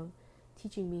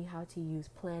teaching me how to use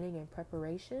planning and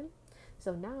preparation.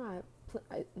 So now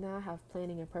I have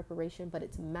planning and preparation, but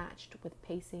it's matched with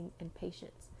pacing and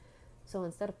patience. So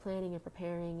instead of planning and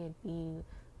preparing and being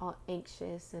all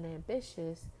anxious and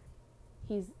ambitious,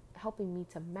 He's helping me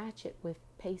to match it with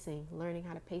pacing, learning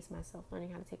how to pace myself,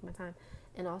 learning how to take my time,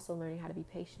 and also learning how to be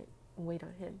patient and wait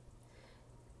on Him.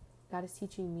 God is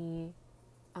teaching me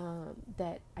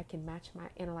that I can match my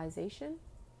analyzation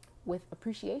with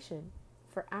appreciation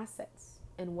for assets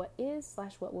and what is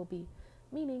 / what will be.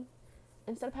 Meaning,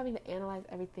 instead of having to analyze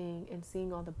everything and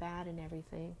seeing all the bad in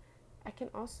everything, I can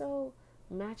also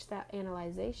match that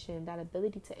analyzation, that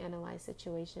ability to analyze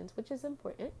situations, which is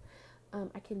important.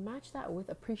 I can match that with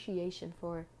appreciation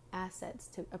for assets,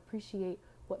 to appreciate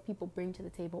what people bring to the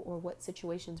table or what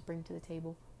situations bring to the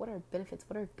table. What are benefits?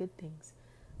 What are good things?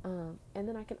 And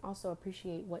then I can also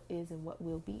appreciate what is and what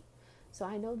will be. So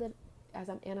I know that as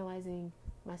I'm analyzing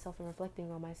myself and reflecting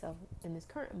on myself in this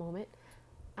current moment,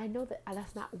 I know that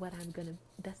that's not what I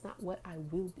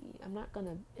will be.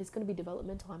 It's gonna be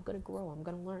developmental. I'm gonna grow, I'm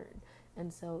gonna learn.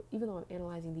 And so even though I'm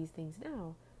analyzing these things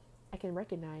now, I can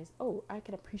recognize, I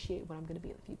can appreciate what I'm gonna be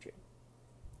in the future.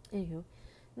 Anywho,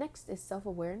 next is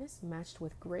self-awareness matched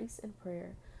with grace and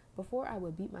prayer. Before I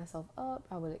would beat myself up,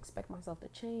 I would expect myself to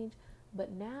change.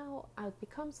 But now I've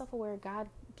become self-aware. God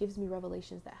gives me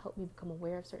revelations that help me become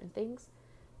aware of certain things.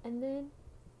 And then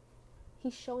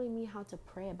he's showing me how to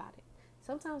pray about it.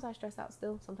 Sometimes I stress out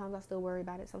still. Sometimes I still worry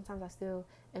about it. Sometimes I still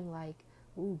am like,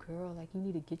 ooh, girl, like you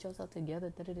need to get yourself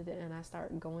together. And I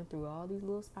start going through all these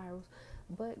little spirals.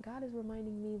 But God is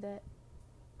reminding me that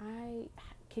I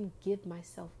can give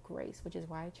myself grace, which is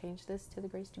why I changed this to the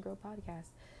Grace to Grow podcast.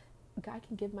 God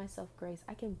can give myself grace.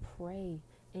 I can pray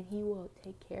and he will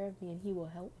take care of me and he will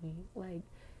help me. Like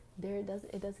it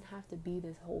doesn't have to be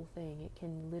this whole thing. It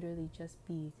can literally just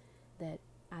be that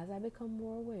as I become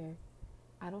more aware,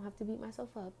 I don't have to beat myself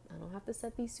up. I don't have to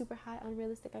set these super high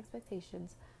unrealistic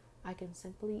expectations. I can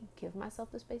simply give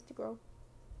myself the space to grow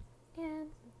and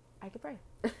I can pray.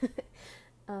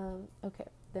 Okay,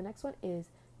 the next one is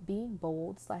being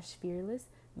bold/fearless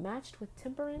matched with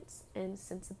temperance and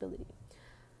sensibility.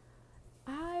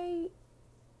 I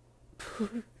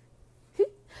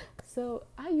So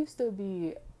I used to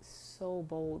be so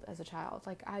bold as a child.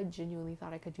 Like I genuinely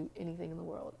thought I could do anything in the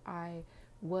world. I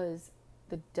was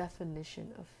the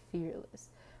definition of fearless.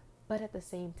 But at the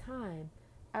same time,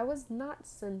 I was not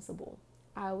sensible.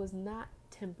 I was not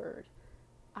tempered.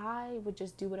 I would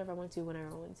just do whatever I wanted to whenever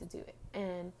I wanted to do it.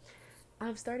 And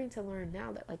I'm starting to learn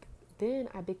now that then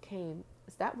I became,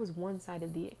 that was one side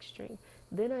of the extreme.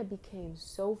 Then I became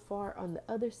so far on the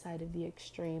other side of the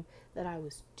extreme that I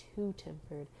was too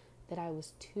tempered, that I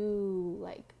was too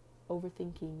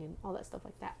overthinking and all that stuff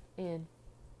like that. And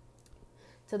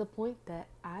to the point that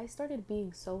I started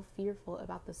being so fearful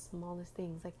about the smallest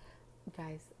things. Like,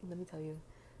 guys, let me tell you,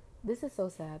 this is so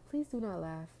sad. Please do not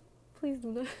laugh. Please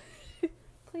do not,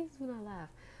 please do not laugh.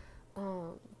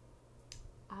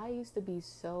 I used to be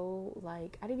so I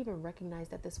didn't even recognize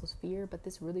that this was fear, but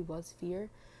this really was fear.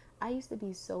 I used to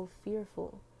be so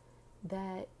fearful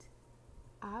that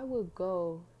I would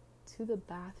go to the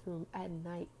bathroom at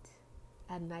night.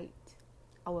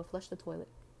 I would flush the toilet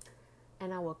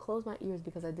and I would close my ears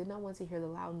because I did not want to hear the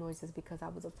loud noises because I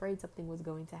was afraid something was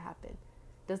going to happen.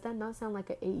 Does that not sound like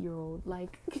an 8-year-old?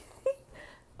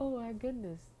 Oh my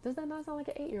goodness. Does that not sound like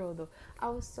an 8-year-old though? I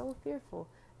was so fearful,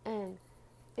 and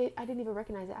I didn't even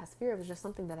recognize it as fear. It was just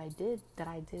something that I did, and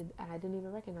I didn't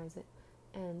even recognize it.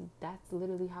 And that's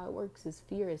literally how it works. Is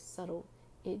fear is subtle.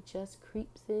 It just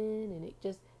creeps in and it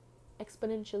just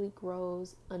exponentially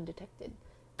grows undetected.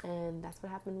 And that's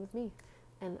what happened with me.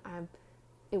 And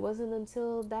it wasn't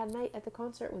until that night at the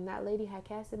concert when that lady had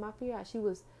casted my fear out. She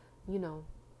was,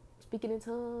 speaking in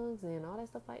tongues and all that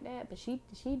stuff like that. But she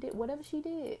did whatever she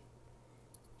did.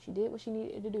 She did what she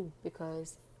needed to do,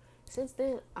 because since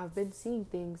then I've been seeing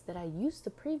things that I used to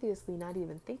previously not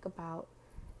even think about.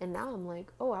 And now I'm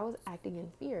like, oh, I was acting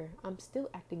in fear. I'm still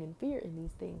acting in fear in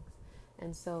these things.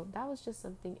 And so that was just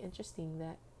something interesting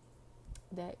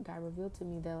that God revealed to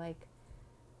me, that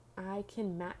I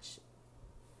can match.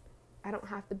 I don't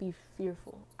have to be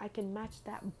fearful. I can match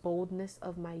that boldness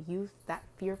of my youth, that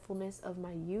fearfulness of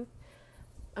my youth.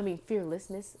 I mean,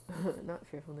 fearlessness, not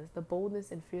fearfulness, the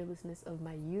boldness and fearlessness of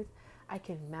my youth. I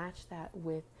can match that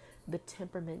with the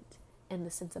temperament and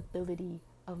the sensibility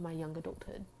of my young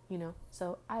adulthood,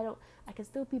 So I can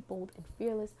still be bold and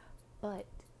fearless, but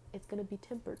it's going to be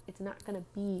tempered. It's not going to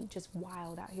be just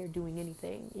wild out here doing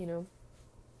anything,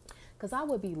 because I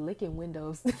would be licking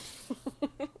windows.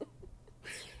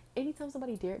 Anytime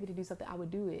somebody dared me to do something, I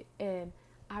would do it. And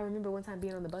I remember one time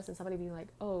being on the bus and somebody being like,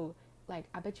 oh,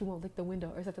 I bet you won't lick the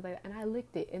window or something like that. And I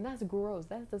licked it. And that's gross.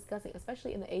 That's disgusting.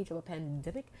 Especially in the age of a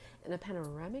pandemic and a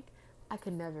panoramic. I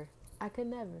could never.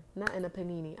 Not in a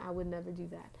panini. I would never do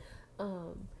that.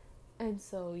 And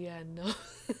so, yeah, no.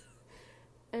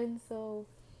 And so,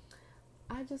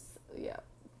 I just, yeah.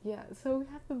 So we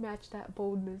have to match that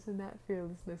boldness and that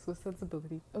fearlessness with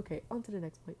sensibility. Okay, on to the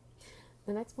next point.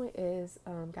 The next point is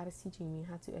God is teaching me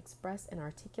how to express and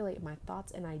articulate my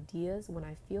thoughts and ideas when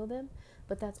I feel them,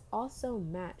 but that's also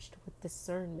matched with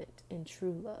discernment and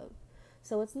true love.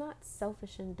 So it's not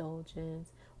selfish indulgence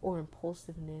or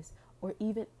impulsiveness or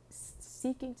even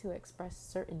seeking to express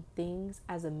certain things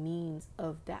as a means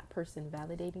of that person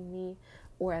validating me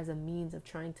or as a means of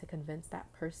trying to convince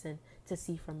that person to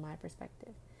see from my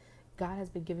perspective. God has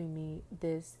been giving me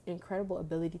this incredible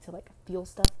ability to feel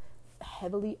stuff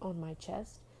heavily on my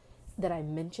chest, that I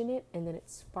mention it and then it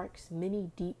sparks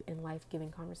many deep and life-giving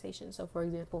conversations. So for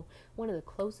example, one of the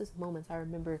closest moments I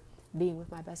remember being with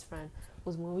my best friend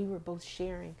was when we were both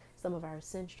sharing some of our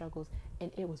sin struggles,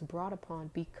 and it was brought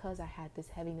upon because I had this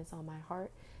heaviness on my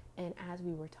heart. And as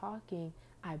we were talking,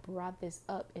 I brought this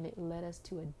up and it led us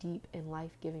to a deep and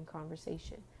life-giving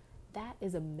conversation. That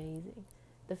is amazing.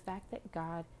 The fact that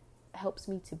God helps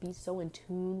me to be so in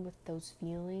tune with those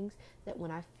feelings that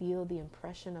when I feel the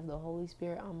impression of the Holy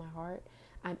Spirit on my heart,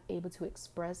 I'm able to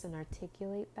express and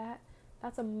articulate that.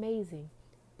 That's amazing.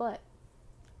 But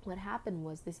what happened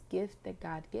was this gift that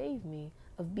God gave me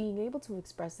of being able to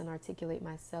express and articulate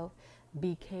myself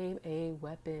became a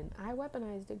weapon. I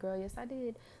weaponized it, girl. Yes, I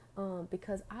did.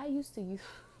 Because I used to use,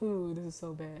 ooh, this is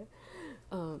so bad.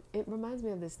 It reminds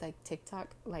me of this like TikTok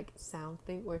like sound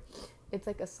thing where it's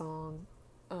like a song.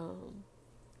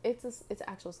 It's an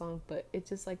actual song, but it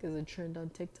just like is a trend on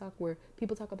TikTok where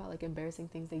people talk about like embarrassing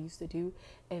things they used to do,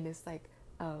 and it's like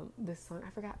this song. I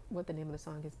forgot what the name of the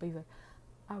song is, but he's like,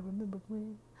 I remember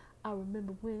when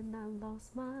I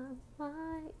lost my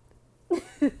mind.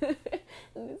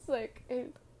 And it's like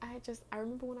I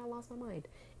remember when I lost my mind,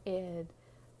 and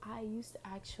I used to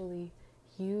actually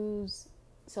use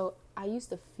so I used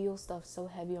to feel stuff so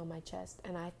heavy on my chest,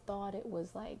 and I thought it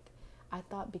was like I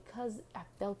thought because I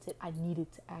felt it, I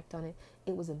needed to act on it.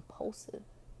 It was impulsive.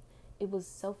 It was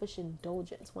selfish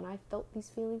indulgence. When I felt these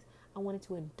feelings, I wanted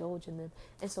to indulge in them.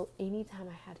 And so anytime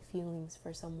I had feelings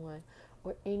for someone,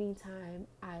 or anytime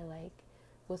I like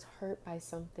was hurt by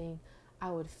something, I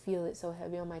would feel it so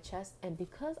heavy on my chest. And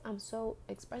because I'm so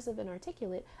expressive and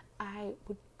articulate, I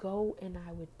would go and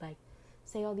I would like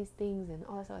say all these things and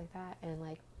all that stuff like that. And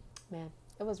like, man,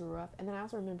 it was rough. And then I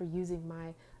also remember using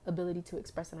my ability to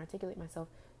express and articulate myself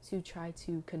to try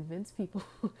to convince people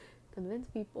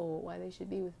why they should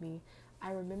be with me.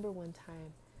 I remember one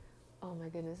time, oh my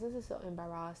goodness, this is so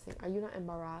embarrassing. Are you not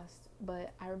embarrassed?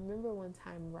 But I remember one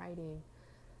time writing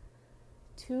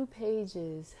 2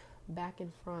 pages back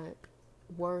and front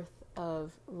worth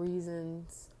of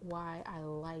reasons why I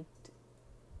liked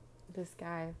this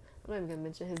guy. I'm not even gonna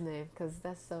mention his name because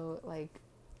that's so like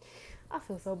I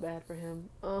feel so bad for him.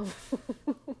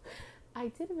 I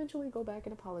did eventually go back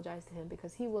and apologize to him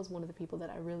because he was one of the people that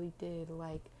I really did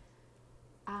like.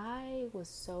 I was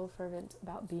so fervent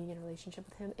about being in a relationship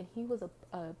with him, and he was a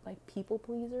like people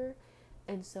pleaser,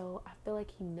 and so I feel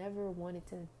like he never wanted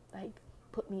to like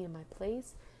put me in my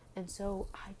place, and so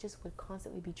I just would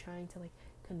constantly be trying to like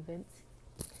convince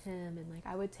him, and like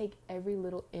I would take every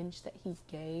little inch that he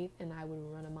gave and I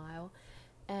would run a mile.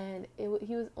 And he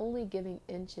was only giving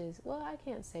inches. Well, I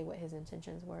can't say what his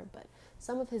intentions were, but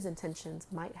some of his intentions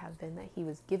might have been that he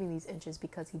was giving these inches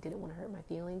because he didn't want to hurt my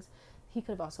feelings. He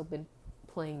could have also been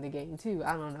playing the game too.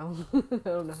 I don't know. I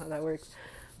don't know how that works.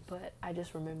 But I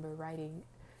just remember writing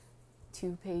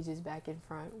 2 pages back and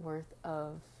front worth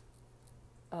of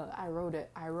I wrote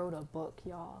a book,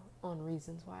 y'all, on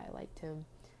reasons why I liked him,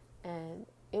 and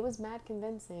it was mad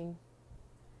convincing.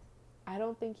 I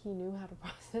don't think he knew how to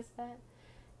process that,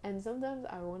 and sometimes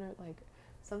I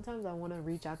want to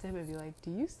reach out to him and be like, "Do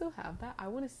you still have that? I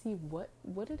want to see what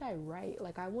did I write?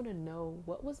 Like, I want to know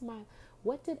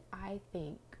what did I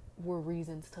think were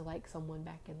reasons to like someone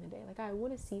back in the day? Like, I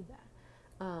want to see that."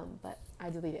 But I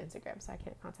deleted Instagram, so I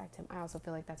can't contact him. I also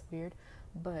feel like that's weird.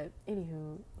 But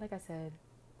anywho, like I said,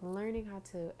 learning how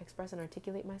to express and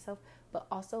articulate myself, but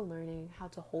also learning how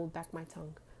to hold back my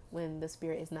tongue when the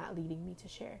Spirit is not leading me to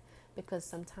share. Because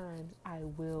sometimes I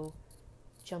will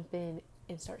jump in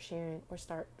and start sharing or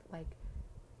start like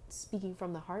speaking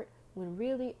from the heart when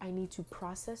really I need to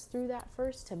process through that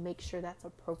first to make sure that's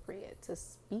appropriate to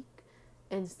speak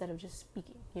instead of just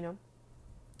speaking, you know?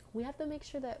 We have to make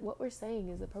sure that what we're saying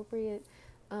is appropriate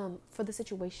for the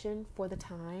situation, for the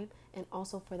time, and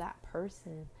also for that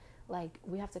person. Like,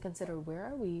 we have to consider where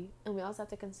are we, and we also have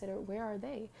to consider where are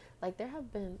they. Like,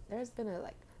 there's been a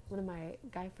like one of my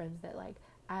guy friends that like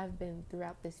I've been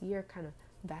throughout this year kind of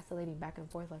vacillating back and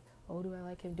forth, like, oh, do I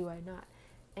like him, do I not?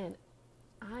 And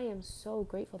I am so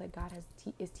grateful that God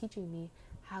is teaching me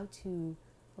how to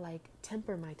like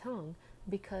temper my tongue,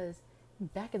 because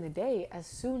back in the day, as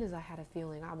soon as I had a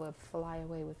feeling, I would fly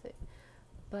away with it.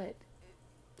 But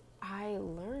I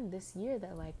learned this year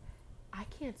that like I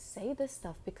can't say this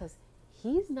stuff because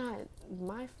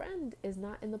my friend is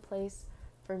not in the place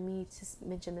for me to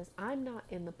mention this. I'm not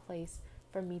in the place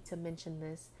for me to mention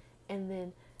this. And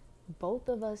then both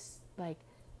of us like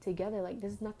together, like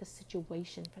this is not the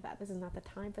situation for that. This is not the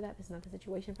time for that. This is not the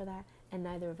situation for that. And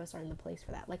neither of us are in the place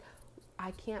for that. Like,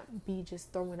 I can't be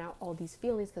just throwing out all these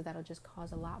feelings because that'll just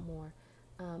cause a lot more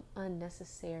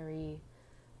unnecessary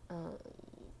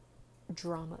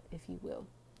drama, if you will.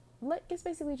 It's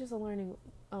basically just a learning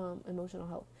emotional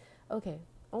health. Okay,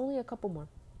 only a couple more.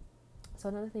 So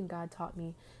another thing God taught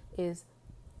me is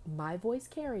my voice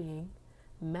carrying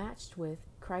matched with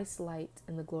Christ's light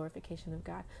and the glorification of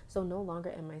God. So no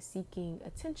longer am I seeking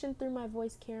attention through my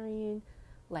voice carrying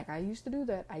like I used to do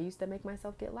that. I used to make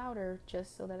myself get louder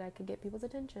just so that I could get people's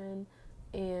attention.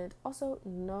 And also,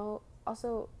 no,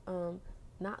 also,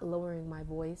 not lowering my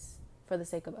voice for the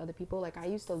sake of other people. Like, I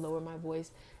used to lower my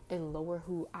voice and lower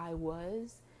who I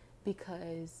was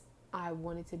because I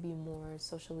wanted to be more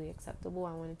socially acceptable.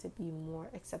 I wanted to be more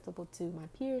acceptable to my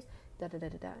peers, da da da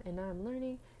da da. And now I'm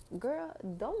learning, girl,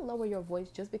 don't lower your voice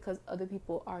just because other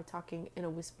people are talking in a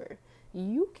whisper.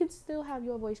 You can still have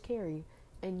your voice carry,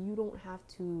 and you don't have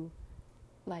to,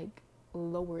 like,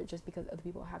 lower it just because other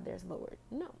people have theirs lowered.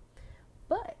 No.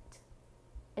 But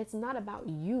it's not about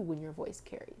you when your voice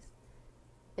carries.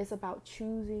 It's about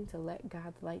choosing to let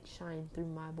God's light shine through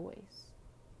my voice.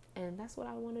 And that's what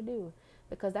I want to do,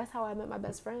 because that's how I met my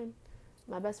best friend.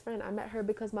 My best friend, I met her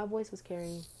because my voice was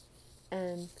carrying,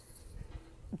 and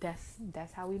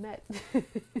that's how we met.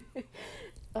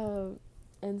 um,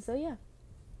 and so yeah.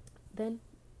 Then,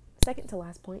 second to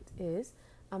last point is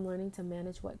I'm learning to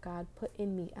manage what God put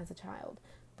in me as a child.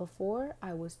 Before,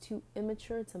 I was too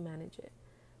immature to manage it,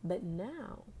 but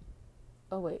now,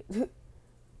 oh wait,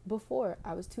 before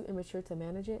I was too immature to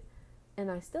manage it,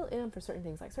 and I still am for certain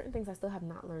things. Like, certain things I still have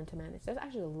not learned to manage. There's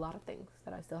actually a lot of things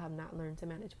that I still have not learned to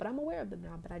manage, but I'm aware of them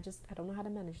now, but I don't know how to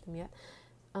manage them yet.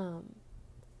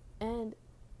 And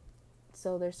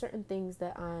so there's certain things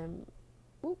that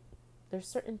there's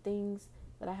certain things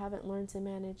that I haven't learned to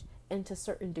manage, and to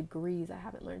certain degrees I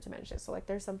haven't learned to manage it. So, like,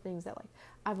 there's some things that, like,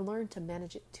 I've learned to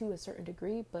manage it to a certain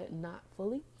degree, but not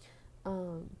fully.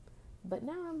 But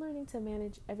now I'm learning to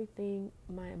manage everything,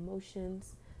 my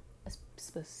emotions,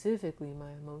 specifically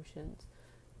my emotions.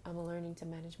 I'm learning to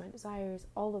manage my desires,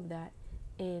 all of that,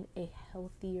 in a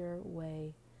healthier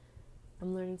way.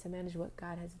 I'm learning to manage what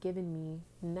God has given me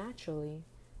naturally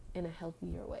in a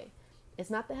healthier way. It's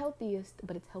not the healthiest,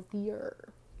 but it's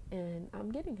healthier, and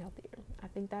I'm getting healthier. I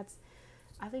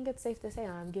think it's safe to say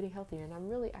I'm getting healthier, and I'm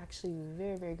really actually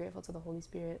very, very grateful to the Holy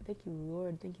Spirit. Thank you,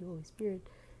 Lord. Thank you, Holy Spirit,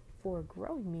 for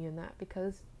growing me in that,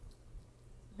 because,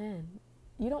 man,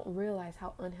 you don't realize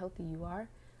how unhealthy you are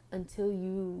until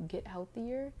you get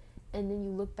healthier, and then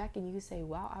you look back and you say,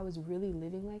 wow, I was really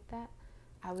living like that.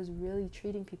 I was really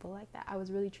treating people like that. I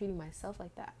was really treating myself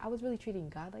like that. I was really treating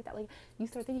God like that. Like, you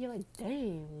start thinking, you're like,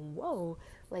 dang, whoa.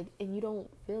 Like, and you don't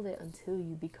feel it until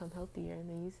you become healthier, and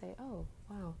then you say, oh,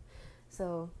 wow.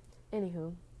 So,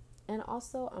 anywho, and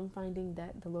also I'm finding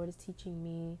that the Lord is teaching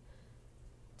me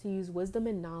to use wisdom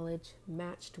and knowledge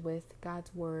matched with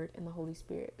God's word and the Holy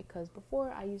Spirit, because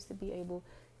before I used to be able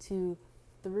to,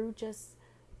 through just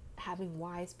having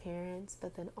wise parents,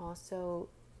 but then also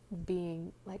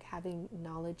being like having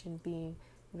knowledge and being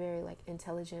very like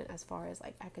intelligent as far as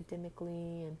like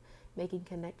academically and making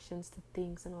connections to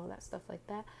things and all that stuff like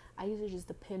that, I used to just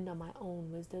depend on my own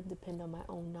wisdom, depend on my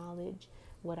own knowledge.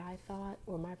 What I thought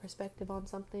or my perspective on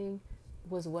something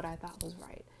was what I thought was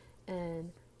right.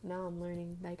 And now I'm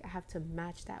learning, like, I have to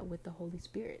match that with the Holy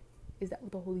Spirit. Is that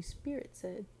what the Holy Spirit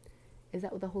said? Is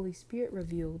that what the Holy Spirit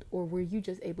revealed? Or were you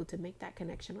just able to make that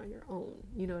connection on your own?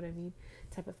 You know what I mean?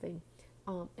 Type of thing.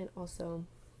 And also,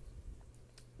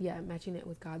 yeah, matching it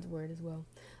with God's word as well.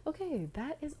 Okay,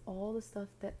 that is all the stuff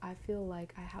that I feel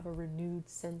like I have a renewed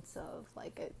sense of.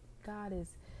 Like, God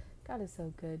is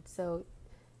so good. So,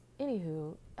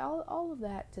 anywho, all of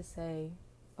that to say,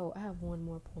 oh, I have one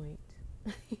more point.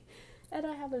 And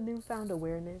I have a newfound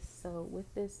awareness. So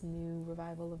with this new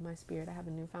revival of my spirit, I have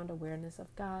a newfound awareness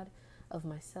of God, of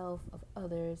myself, of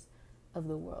others, of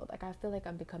the world. Like, I feel like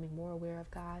I'm becoming more aware of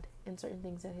God and certain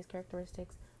things and his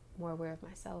characteristics, more aware of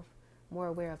myself, more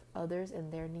aware of others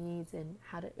and their needs and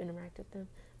how to interact with them,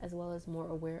 as well as more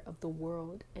aware of the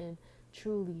world and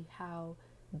truly how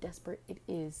desperate it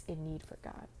is in need for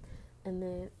God. And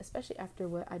then, especially after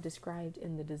what I described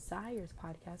in the Desires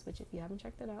podcast, which if you haven't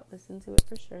checked it out, listen to it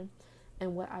for sure.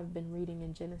 And what I've been reading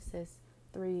in Genesis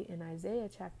 3 and Isaiah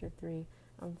chapter 3,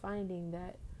 I'm finding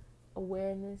that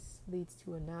awareness leads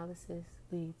to analysis,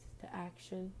 leads to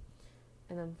action.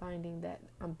 And I'm finding that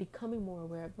I'm becoming more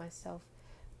aware of myself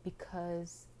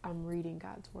because I'm reading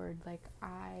God's word. Like,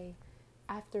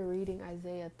 after reading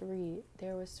Isaiah 3,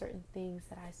 there were certain things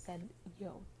that I said,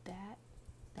 yo, that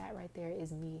right there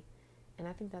is me. And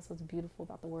I think that's what's beautiful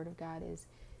about the word of God is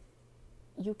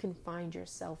you can find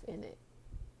yourself in it,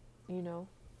 you know,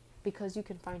 because you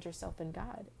can find yourself in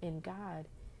God, and God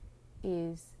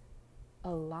is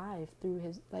alive through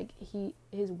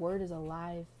his word is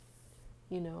alive,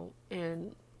 you know,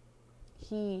 and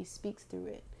he speaks through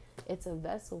it. It's a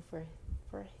vessel for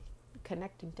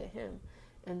connecting to him.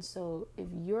 And so if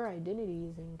your identity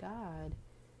is in God,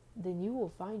 then you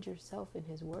will find yourself in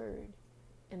his word.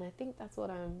 And I think that's what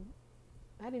I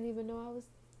didn't even know I was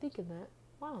thinking that.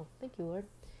 Wow, thank you, Lord.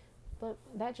 But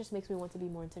that just makes me want to be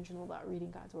more intentional about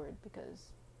reading God's word because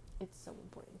it's so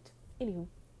important. Anywho,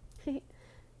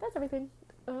 that's everything.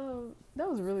 That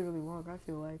was really, really long, I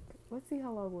feel like. Let's see,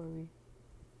 how long were we?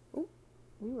 Ooh,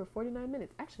 we were 49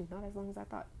 minutes. Actually, not as long as I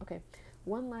thought. Okay,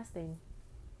 one last thing.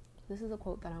 This is a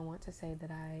quote that I want to say that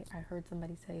I heard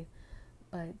somebody say,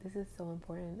 but this is so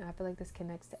important. I feel like this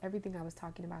connects to everything I was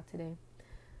talking about today.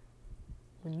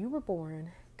 When you were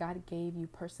born, God gave you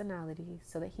personality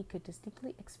so that he could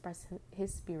distinctly express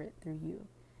his spirit through you.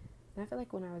 And I feel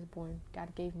like when I was born,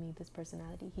 God gave me this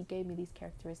personality. He gave me these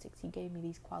characteristics. He gave me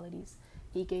these qualities.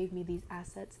 He gave me these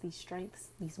assets, these strengths,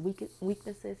 these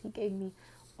weaknesses. He gave me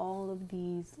all of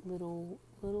these little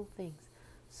things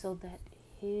so that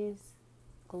his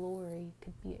glory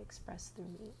could be expressed through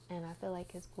me. And I feel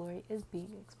like his glory is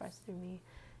being expressed through me.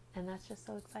 And that's just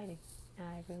so exciting. And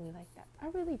I really like that. I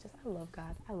love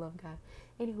God. I love God.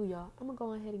 Anywho, y'all, I'm going to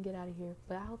go ahead and get out of here.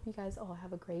 But I hope you guys all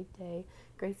have a great day.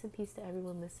 Grace and peace to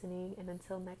everyone listening. And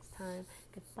until next time,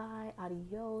 goodbye,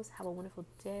 adios. Have a wonderful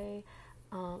day.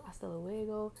 Hasta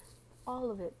luego.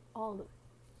 All of it. All of it.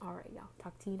 All right, y'all.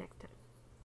 Talk to you next time.